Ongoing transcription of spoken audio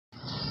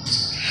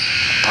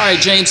All right,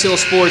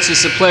 Jameshillsports,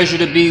 it's a pleasure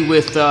to be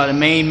with the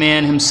main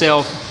man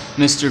himself,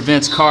 Mr.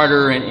 Vince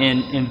Carter.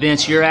 And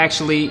Vince, you're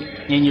actually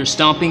in your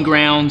stomping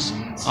grounds.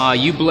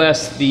 You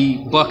blessed the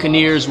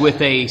Buccaneers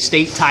with a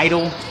state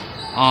title,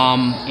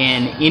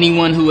 and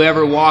anyone who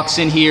ever walks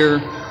in here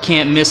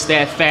can't miss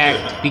that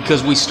fact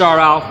because we start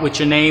off with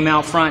your name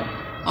out front.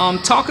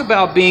 Talk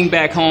about being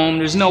back home.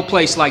 There's no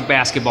place like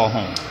basketball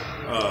home.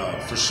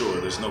 For sure,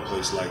 there's no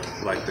place like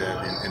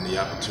that, and the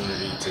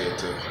opportunity to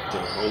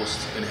host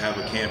and have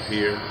a camp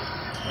here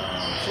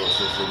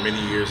for many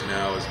years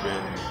now has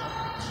been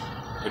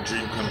a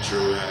dream come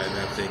true, and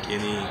I think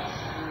any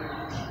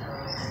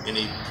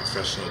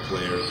professional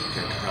player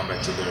can come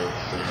back to their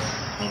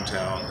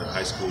hometown, their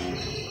high school,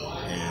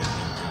 and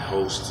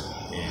host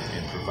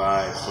and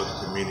provide for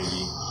the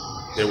community.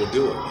 They will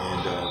do it,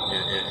 and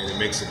it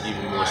makes it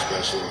even more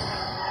special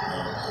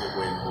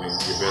when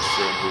your best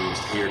friend who is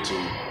here to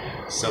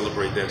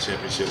celebrate that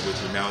championship with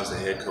you now as the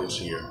head coach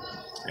here,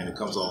 and it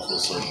comes all full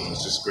circle.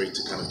 It's just great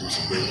to kind of do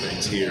some great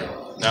things here,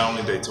 not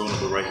only Daytona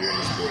but right here in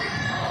this building.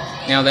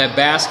 Now that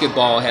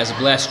basketball has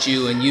blessed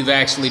you, and you've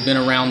actually been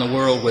around the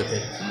world with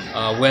it,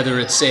 whether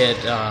it's said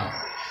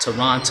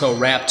Toronto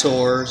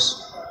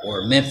Raptors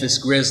or Memphis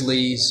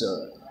Grizzlies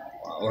or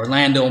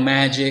Orlando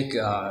Magic.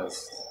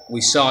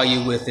 We saw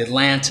you with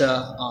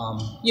Atlanta,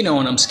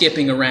 and I'm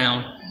skipping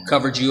around,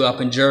 covered you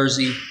up in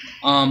Jersey.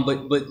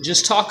 But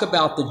just talk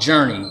about the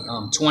journey.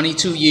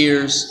 22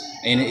 years,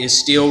 and it is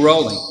still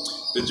rolling.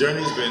 The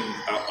journey's been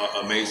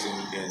amazing,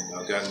 and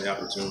I've gotten the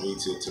opportunity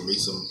to meet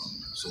some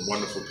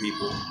wonderful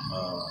people.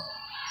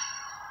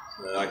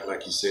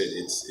 Like you said,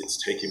 it's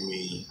taken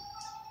me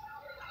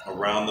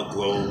around the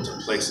globe to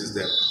places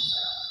that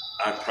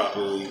I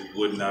probably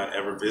would not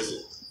ever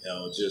visit.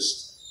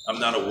 I'm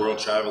not a world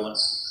traveler,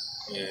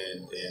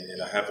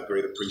 and I have a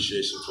great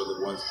appreciation for the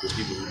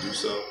people who do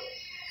so.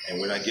 And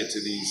when I get to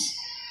these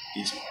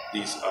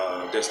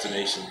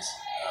destinations,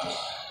 I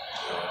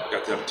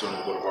got the opportunity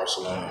to go to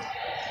Barcelona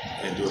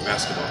and do a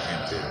basketball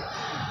camp there,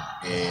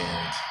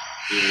 and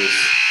it was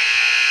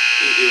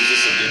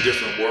just a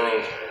different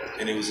world,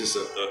 and it was just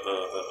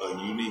a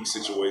unique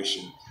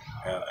situation.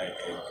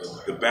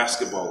 The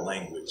basketball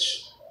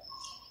language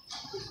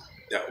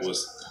that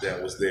was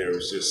there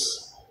was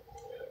just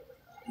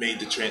made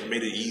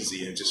it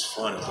easy and just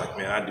fun. It's like,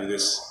 man, I do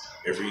this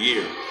every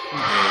year,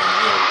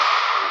 and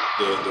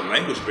the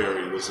language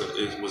barrier was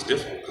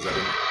difficult because I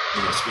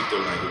didn't speak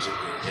their language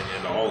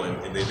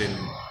and they didn't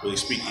really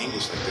speak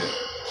English like that.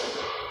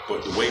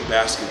 But the way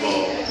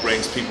basketball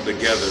brings people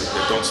together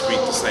that don't speak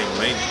the same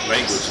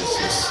language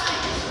is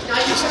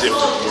just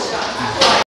different.